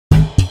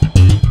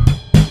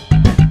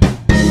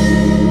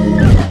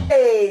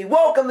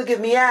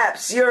Welcome to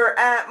GiveMeApps. You're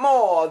at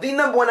More, the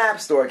 #1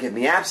 app store,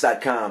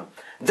 GiveMeApps.com.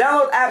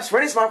 Download apps for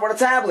any smartphone or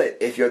tablet.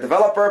 If you're a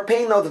developer,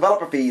 pay no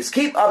developer fees.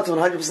 Keep up to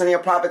 100% of your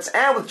profits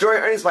and withdraw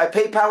your earnings by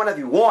PayPal whenever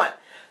you want.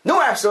 No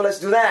app store, let's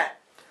do that.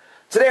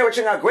 Today we're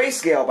checking out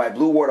Greyscale by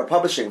Blue Water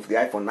Publishing for the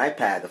iPhone and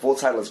iPad. The full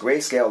title is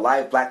Grayscale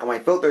Live Black and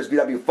White Filters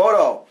BW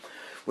Photo.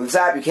 With this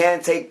app, you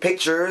can take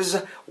pictures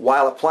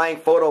while applying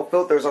photo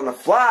filters on the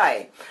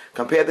fly.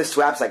 Compare this to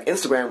apps like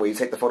Instagram, where you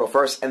take the photo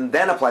first and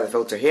then apply the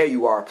filter. Here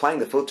you are applying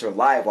the filter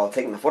live while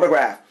taking the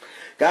photograph.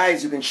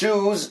 Guys, you can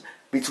choose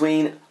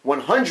between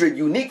 100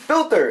 unique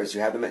filters.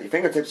 You have them at your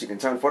fingertips. You can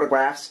turn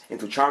photographs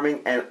into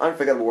charming and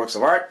unforgettable works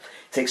of art.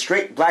 Take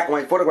straight black and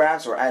white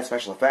photographs or add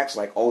special effects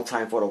like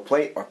old-time photo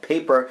plate or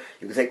paper.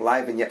 You can take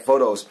live vignette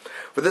photos.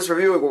 For this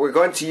review, we're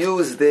going to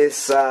use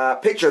this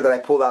picture that I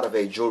pulled out of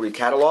a jewelry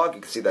catalog.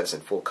 You can see that it's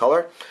in full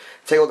color.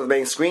 Take a look at the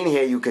main screen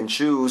here. You can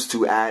choose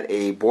to add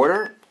a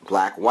border,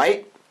 black,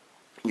 white.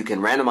 You can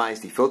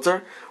randomize the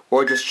filter,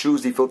 or just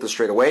choose the filter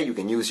straight away. You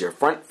can use your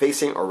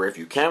front-facing or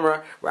rear-view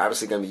camera. We're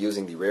obviously going to be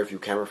using the rear-view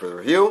camera for the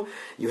review.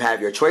 You have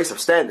your choice of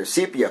standard,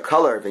 sepia,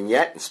 color,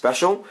 vignette, and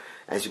special.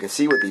 As you can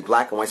see with the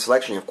black and white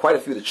selection, you have quite a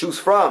few to choose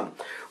from.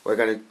 We're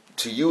going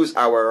to use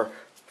our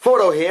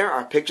photo here,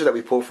 our picture that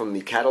we pulled from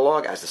the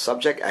catalog as the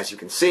subject. As you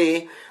can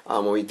see,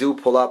 when we do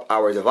pull up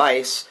our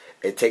device,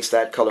 it takes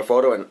that color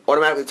photo and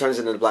automatically turns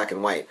it into black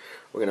and white.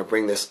 We're going to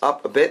bring this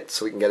up a bit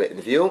so we can get it in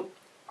view.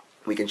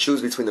 We can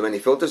choose between the many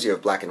filters. You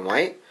have black and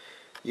white.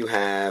 You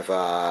have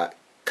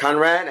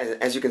Conrad.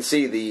 As you can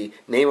see, the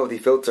name of the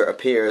filter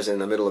appears in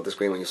the middle of the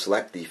screen when you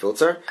select the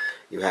filter.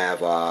 You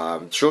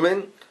have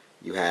Truman.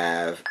 You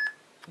have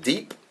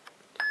Deep.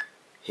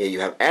 Here you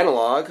have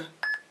Analog.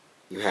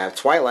 You have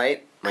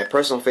Twilight. My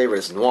personal favorite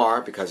is Noir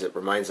because it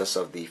reminds us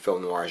of the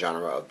film noir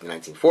genre of the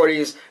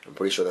 1940s. I'm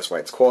pretty sure that's why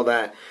it's called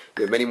that.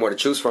 You have many more to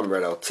choose from.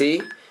 Red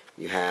LT.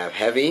 You have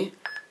Heavy.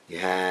 You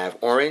have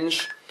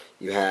Orange.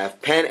 You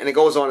have Pen, and it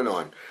goes on and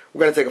on.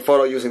 We're going to take a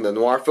photo using the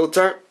Noir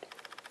filter.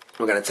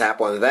 We're going to tap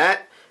on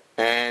that,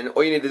 and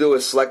all you need to do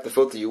is select the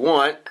filter you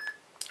want.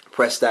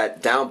 Press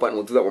that down button.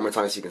 We'll do that one more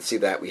time so you can see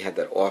that we had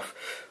that off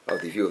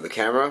of the view of the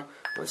camera.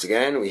 Once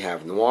again, we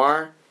have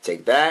Noir.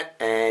 Take that,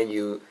 and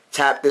you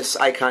tap this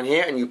icon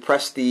here, and you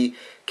press the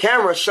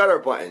camera shutter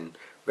button.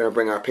 We're going to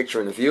bring our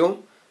picture into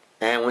view,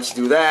 and once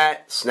you do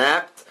that,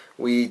 snapped.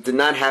 We did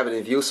not have it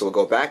in view, so we'll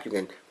go back. You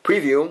can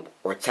preview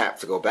or tap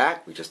to go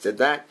back. We just did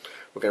that.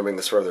 We're going to bring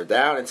this further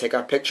down and take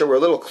our picture. We're a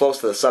little close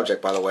to the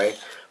subject, by the way.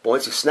 But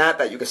once you snap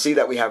that, you can see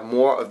that we have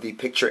more of the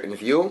picture in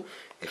view.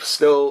 If it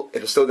still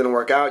didn't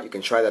work out, you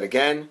can try that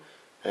again.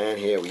 And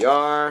here we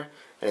are.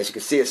 And as you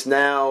can see, it's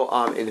now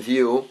in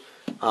view.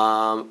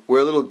 We're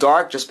a little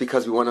dark just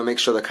because we want to make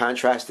sure the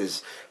contrast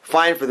is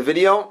fine for the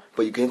video.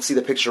 But you can see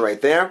the picture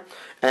right there.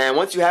 And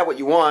once you have what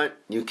you want,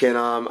 you can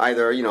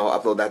either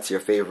upload that to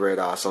your favorite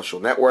social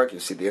network. You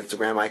see the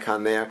Instagram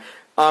icon there.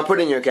 Put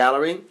it in your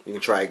gallery. You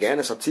can try again.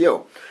 It's up to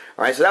you.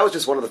 Alright, so that was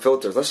just one of the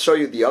filters. Let's show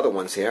you the other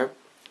ones here.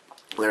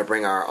 We're going to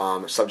bring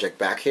our subject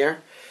back here,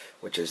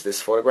 which is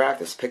this photograph,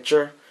 this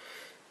picture.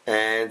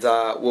 And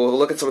we'll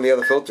look at some of the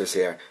other filters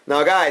here.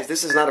 Now, guys,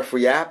 this is not a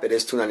free app. It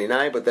is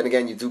 $2.99, but then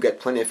again, you do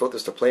get plenty of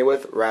filters to play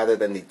with rather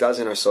than the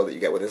dozen or so that you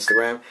get with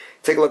Instagram.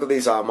 Take a look at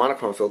these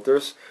monochrome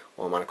filters,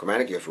 or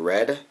monochromatic. You have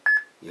red,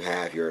 you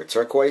have your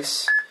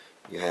turquoise,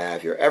 you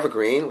have your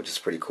evergreen, which is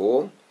pretty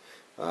cool.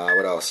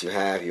 What else? You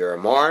have your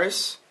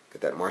Mars,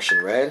 get that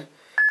Martian red.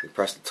 You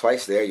press it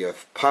twice there. You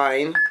have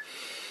pine.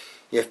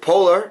 You have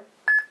polar.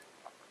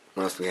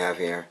 What else do we have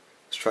here?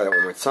 Let's try that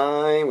one more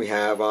time. We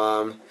have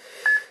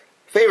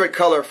favorite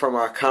color from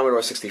our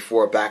Commodore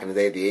 64 back in the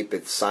day, the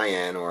 8-bit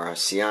cyan or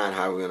cyan,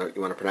 however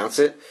you want to pronounce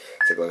it.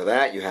 Take a look at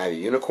that. You have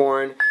your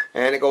unicorn,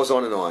 and it goes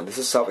on and on. This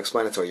is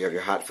self-explanatory. You have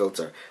your hot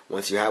filter.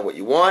 Once you have what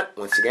you want,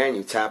 once again,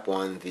 you tap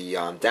on the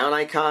down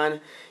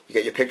icon. You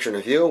get your picture in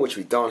the view, which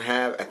we don't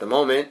have at the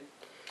moment.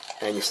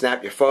 And you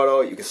snap your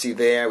photo. You can see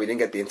there we didn't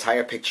get the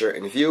entire picture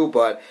in view,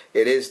 but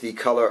it is the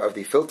color of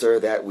the filter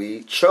that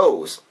we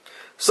chose.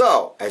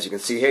 So, as you can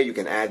see here, you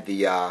can add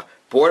the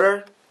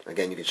border.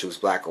 Again, you can choose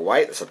black or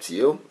white. That's up to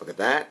you. Look at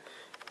that.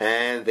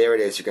 And there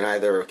it is. You can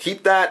either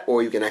keep that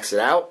or you can exit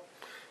out.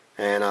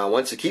 And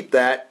once you keep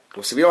that,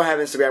 so we don't have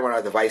Instagram on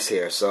our device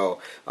here, so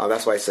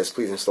that's why it says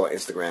please install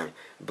Instagram.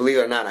 Believe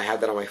it or not, I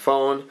have that on my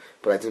phone,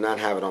 but I do not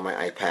have it on my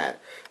iPad.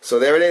 So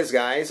there it is,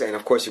 guys, and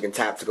of course you can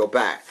tap to go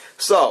back.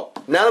 So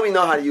now that we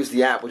know how to use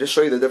the app, we'll just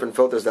show you the different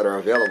filters that are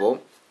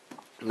available.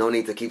 No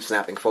need to keep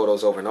snapping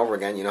photos over and over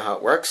again. You know how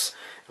it works.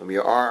 And we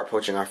are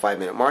approaching our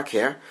 5-minute mark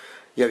here.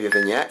 You have your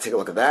vignette. Take a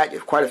look at that. You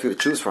have quite a few to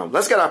choose from.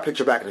 Let's get our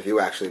picture back in view,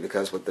 actually,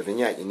 because with the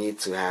vignette, you need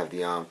to have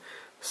the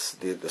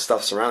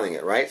stuff surrounding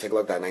it, right? Take a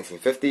look at that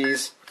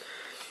 1950s.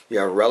 You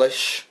have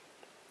Relish.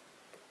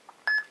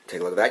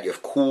 Take a look at that. You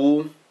have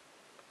Cool.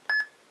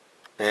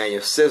 And you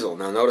have Sizzle.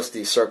 Now notice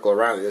the circle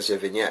around it. There's your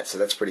vignette. So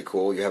that's pretty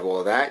cool. You have all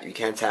of that. You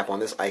can tap on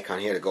this icon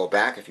here to go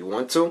back if you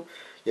want to.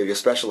 You have your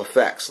special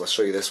effects. Let's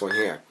show you this one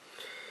here.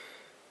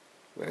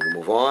 We're going to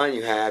move on.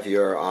 You have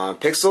your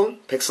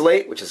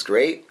pixelate, which is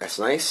great. That's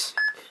nice.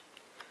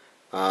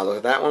 Look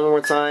at that one more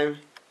time.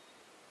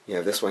 You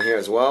have this one here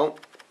as well.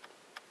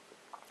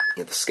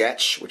 You have the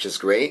sketch, which is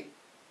great.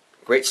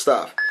 Great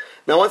stuff.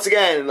 Now, once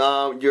again,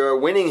 you're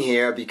winning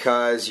here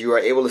because you are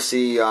able to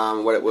see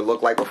what it would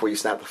look like before you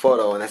snap the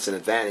photo, and that's an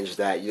advantage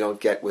that you don't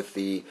get with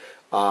the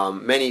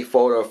many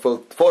photo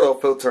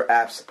filter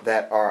apps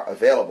that are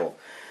available.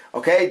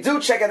 Okay, do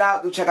check it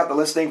out. Do check out the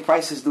listing.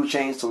 Prices do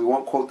change, so we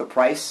won't quote the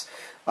price.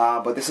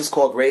 But this is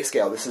called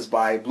Grayscale. This is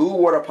by Blue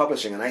Water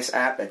Publishing, a nice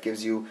app that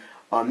gives you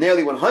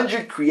nearly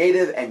 100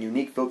 creative and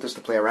unique filters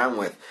to play around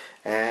with.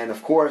 And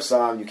of course,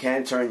 you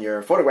can turn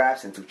your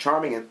photographs into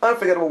charming and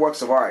unforgettable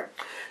works of art.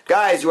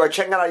 Guys, you are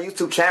checking out our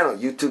YouTube channel,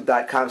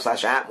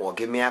 youtube.com/appmore.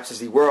 GiveMeApps is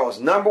the world's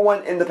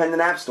 #1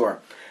 independent app store.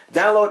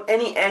 Download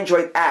any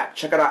Android app.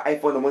 Check out our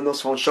iPhone and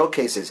Windows Phone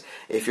showcases.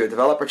 If you're a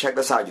developer, check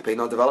this out. You pay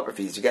no developer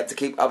fees. You get to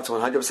keep up to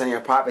 100% of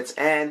your profits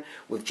and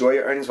withdraw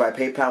your earnings via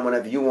PayPal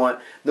whenever you want.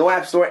 No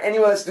app store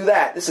anywhere. Let's do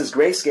that. This is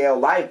Grayscale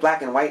live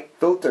black and white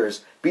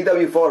filters,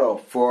 BW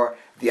photo for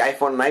the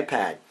iPhone and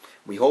iPad.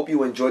 We hope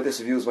you enjoyed this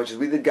review as much as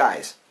we did,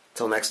 guys.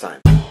 Till next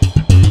time.